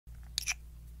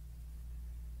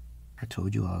I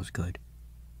told you I was good.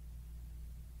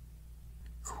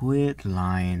 Quit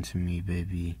lying to me,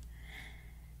 baby.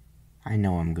 I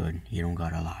know I'm good. You don't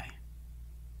gotta lie.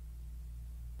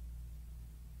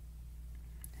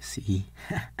 See?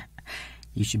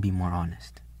 You should be more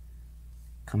honest.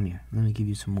 Come here. Let me give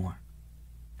you some more.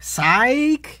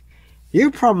 Psych!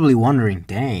 You're probably wondering,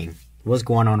 dang, what's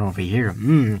going on over here?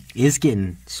 It's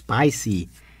getting spicy.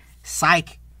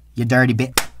 Psych, you dirty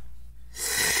bit.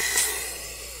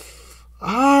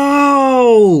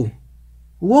 Oh!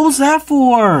 What was that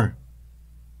for?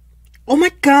 Oh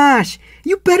my gosh!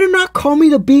 You better not call me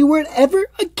the B word ever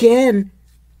again.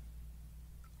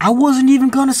 I wasn't even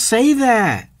gonna say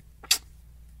that.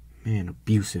 Man,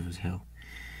 abusive as hell.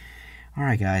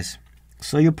 Alright guys,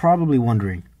 so you're probably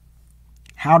wondering,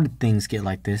 how did things get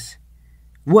like this?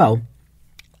 Well,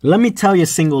 let me tell you a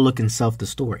single look and self the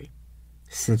story,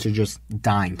 since you're just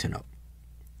dying to know.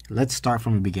 Let's start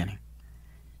from the beginning.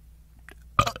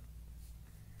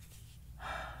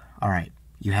 Alright,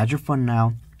 you had your fun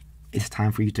now. It's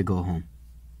time for you to go home.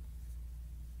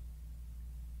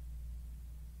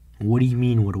 What do you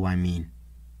mean, what do I mean?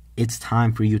 It's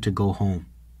time for you to go home.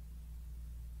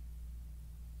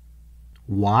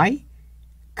 Why?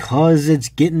 'Cause it's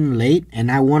getting late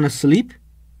and I want to sleep?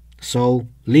 So,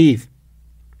 leave.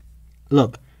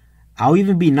 Look, I'll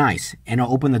even be nice and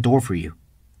I'll open the door for you.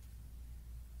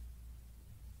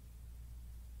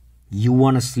 You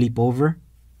want to sleep over?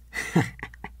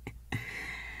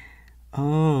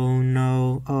 Oh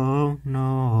no, oh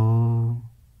no.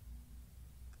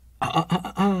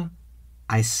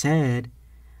 I said,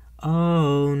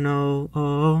 oh no,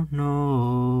 oh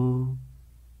no.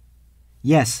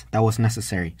 Yes, that was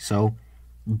necessary. So,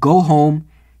 go home,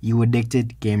 you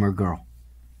addicted gamer girl.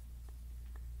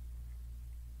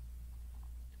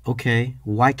 Okay,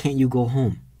 why can't you go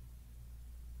home?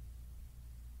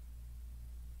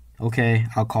 Okay,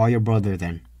 I'll call your brother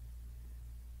then.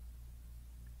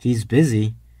 He's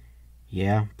busy.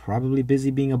 Yeah, probably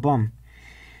busy being a bum.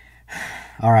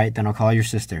 Alright, then I'll call your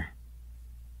sister.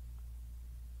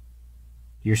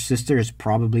 Your sister is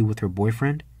probably with her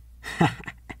boyfriend?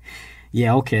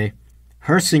 Yeah, okay.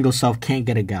 Her single self can't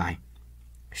get a guy.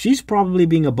 She's probably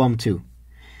being a bum too.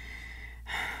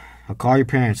 I'll call your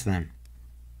parents then.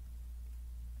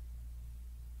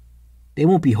 They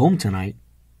won't be home tonight.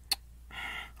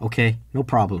 Okay, no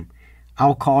problem.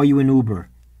 I'll call you an Uber.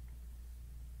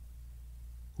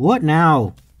 What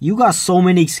now? You got so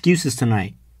many excuses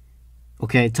tonight.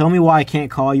 Okay, tell me why I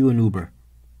can't call you an Uber.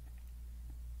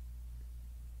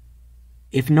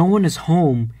 If no one is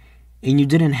home and you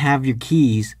didn't have your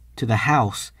keys to the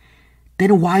house,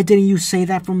 then why didn't you say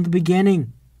that from the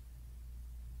beginning?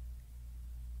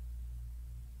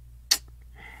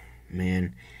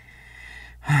 Man.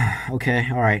 Okay,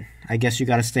 alright. I guess you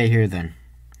gotta stay here then.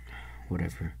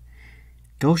 Whatever.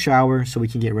 Go shower so we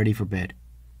can get ready for bed.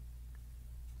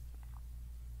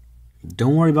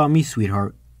 Don't worry about me,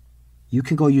 sweetheart. You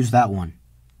can go use that one.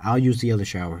 I'll use the other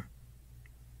shower.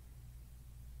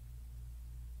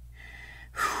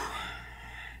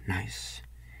 Nice.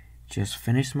 Just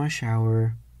finished my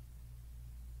shower.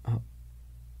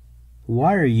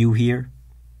 Why are you here?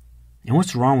 And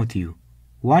what's wrong with you?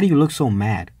 Why do you look so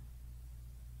mad?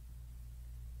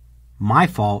 My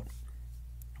fault?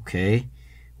 Okay.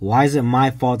 Why is it my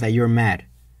fault that you're mad?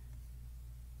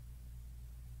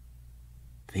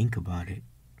 Think about it.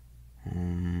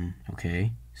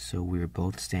 Okay. So we're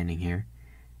both standing here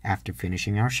after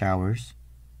finishing our showers,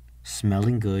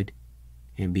 smelling good,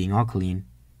 and being all clean.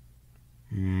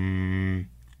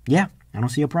 Yeah, I don't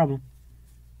see a problem.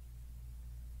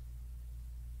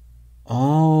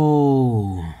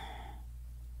 Oh.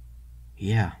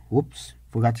 Yeah, whoops.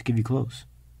 Forgot to give you clothes.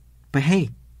 But hey,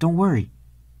 don't worry.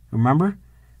 Remember?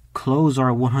 Clothes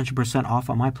are 100% off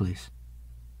at my place.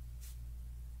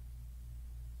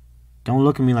 Don't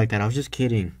look at me like that. I was just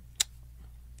kidding.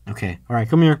 Okay, alright,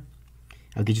 come here.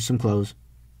 I'll get you some clothes.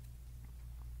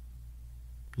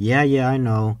 Yeah, I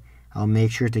know. I'll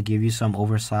make sure to give you some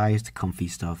oversized, comfy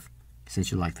stuff, since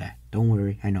you like that. Don't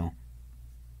worry, I know.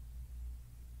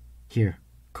 Here,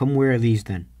 come wear these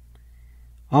then.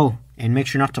 Oh, and make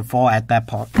sure not to fall at that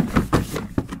part.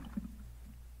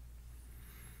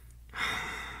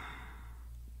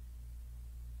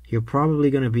 You're probably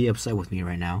going to be upset with me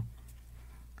right now.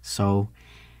 So,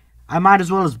 I might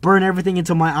as well just burn everything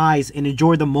into my eyes and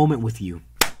enjoy the moment with you.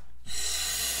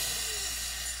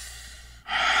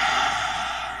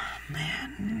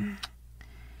 Man.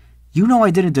 You know I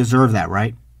didn't deserve that,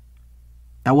 right?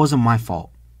 That wasn't my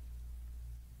fault.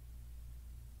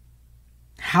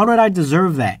 How did I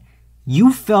deserve that?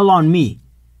 You fell on me,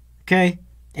 okay?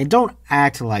 And don't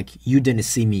act like you didn't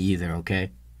see me either,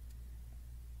 okay?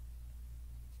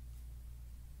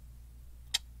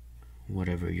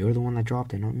 Whatever, you're the one that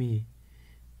dropped it, not me.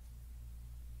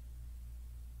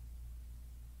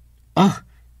 Ugh,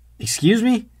 excuse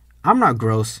me? I'm not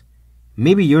gross.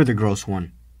 Maybe you're the gross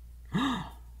one.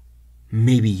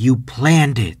 Maybe you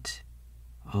planned it.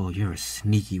 Oh, you're a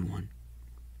sneaky one.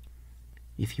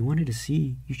 If you wanted to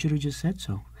see, you should have just said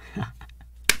so.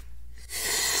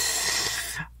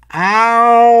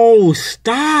 Ow!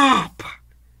 Stop!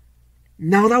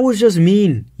 Now that was just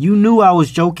mean. You knew I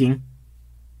was joking.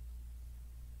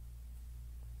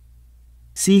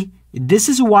 See, this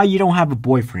is why you don't have a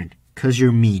boyfriend. 'Cause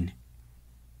you're mean.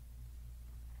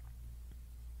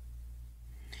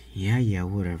 Yeah,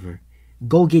 whatever.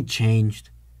 Go get changed.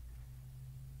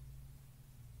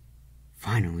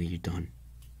 Finally, you're done.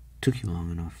 Took you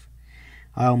long enough.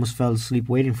 I almost fell asleep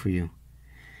waiting for you.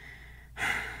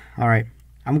 Alright,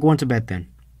 I'm going to bed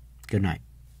then. Good night.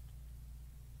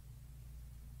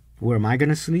 Where am I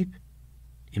gonna sleep?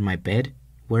 In my bed?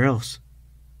 Where else?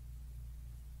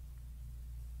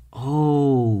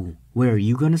 Oh, where are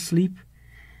you gonna sleep?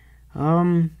 I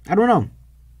don't know.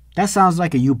 That sounds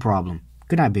like a you problem.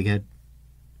 Good night, big head.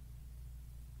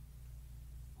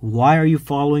 Why are you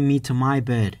following me to my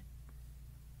bed?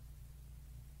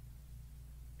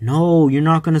 No, you're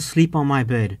not gonna sleep on my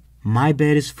bed. My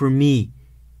bed is for me.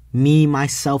 Me,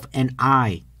 myself, and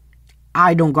I.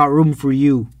 I don't got room for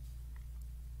you.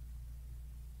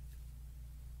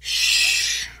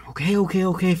 Shh.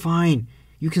 Okay, fine.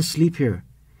 You can sleep here.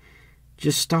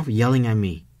 Just stop yelling at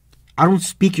me. I don't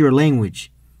speak your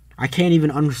language. I can't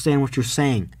even understand what you're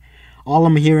saying. All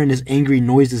I'm hearing is angry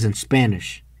noises in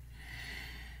Spanish.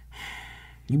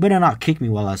 You better not kick me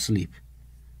while I sleep.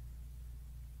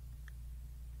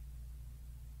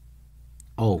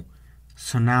 Oh,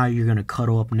 so now you're gonna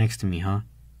cuddle up next to me, huh?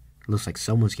 Looks like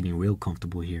someone's getting real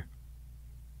comfortable here.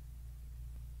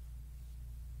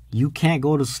 You can't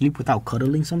go to sleep without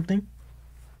cuddling something?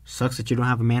 Sucks that you don't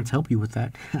have a man to help you with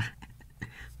that.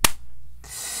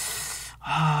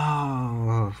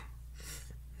 Oh,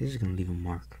 this is gonna leave a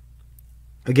mark.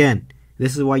 Again,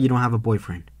 this is why you don't have a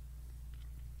boyfriend.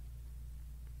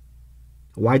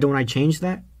 Why don't I change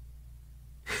that?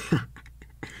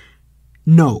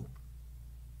 No.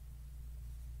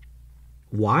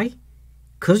 Why?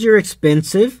 'Cause you're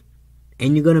expensive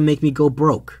and you're gonna make me go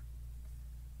broke.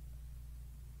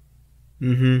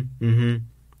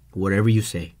 Whatever you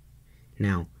say.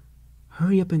 Now,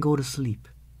 hurry up and go to sleep.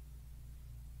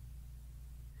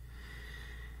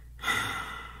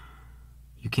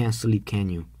 You can't sleep, can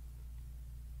you?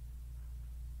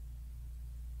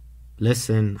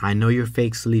 Listen, I know you're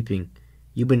fake sleeping.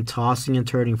 You've been tossing and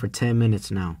turning for 10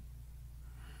 minutes now.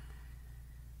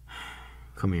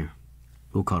 Come here.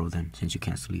 We'll cuddle then, since you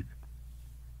can't sleep.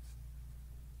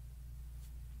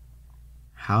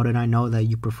 How did I know that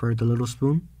you preferred the little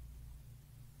spoon?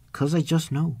 'Cause I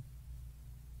just know.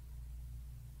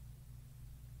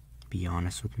 Be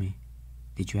honest with me.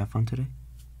 Did you have fun today?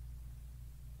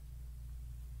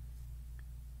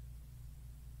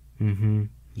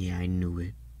 Yeah, I knew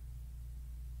it.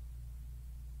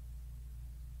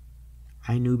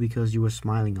 I knew because you were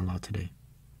smiling a lot today.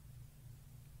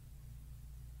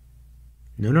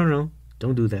 No.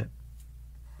 Don't do that.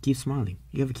 Keep smiling.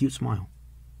 You have a cute smile.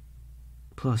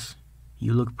 Plus,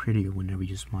 you look prettier whenever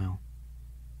you smile.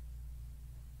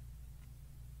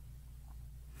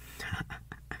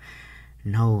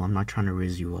 No, I'm not trying to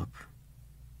raise you up.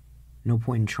 No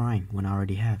point in trying when I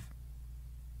already have.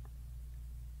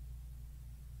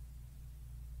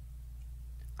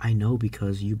 I know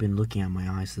because you've been looking at my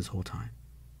eyes this whole time.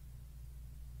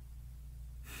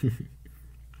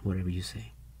 Whatever you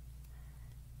say.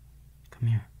 Come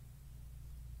here.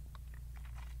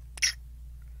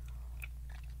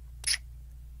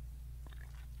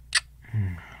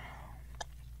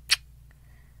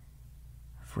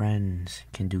 Friends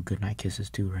can do goodnight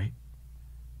kisses too, right?